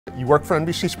You work for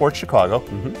NBC Sports Chicago,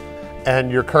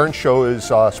 and your current show is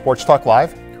Sports Talk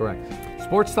Live? Correct.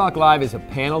 Sports Talk Live is a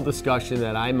panel discussion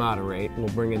that I moderate. We'll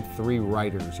bring in 3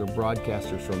 writers or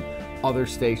broadcasters from other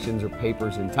stations or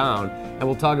papers in town, and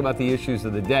we'll talk about the issues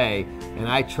of the day. And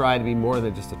I try to be more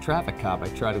than just a traffic cop. I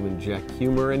try to inject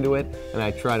humor into it, and I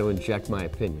try to inject my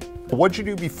opinion. What'd you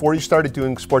do before you started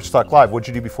doing Sports Talk Live? What'd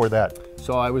you do before that?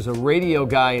 So I was a radio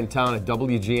guy in town at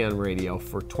WGN Radio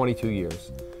for 22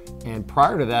 years. And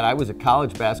prior to that, I was a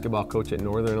college basketball coach at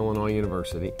Northern Illinois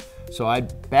University. So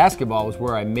basketball was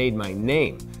where I made my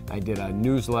name. I did a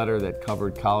newsletter that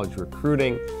covered college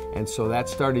recruiting, and so that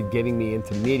started getting me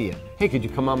into media. Hey, could you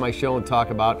come on my show and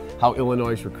talk about how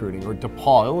Illinois is recruiting? Or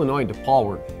DePaul. Illinois and DePaul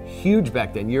were huge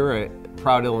back then. You're a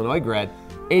proud Illinois grad.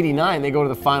 '89, they go to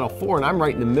the Final Four, and I'm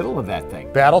right in the middle of that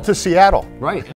thing. Battle to Seattle. Right.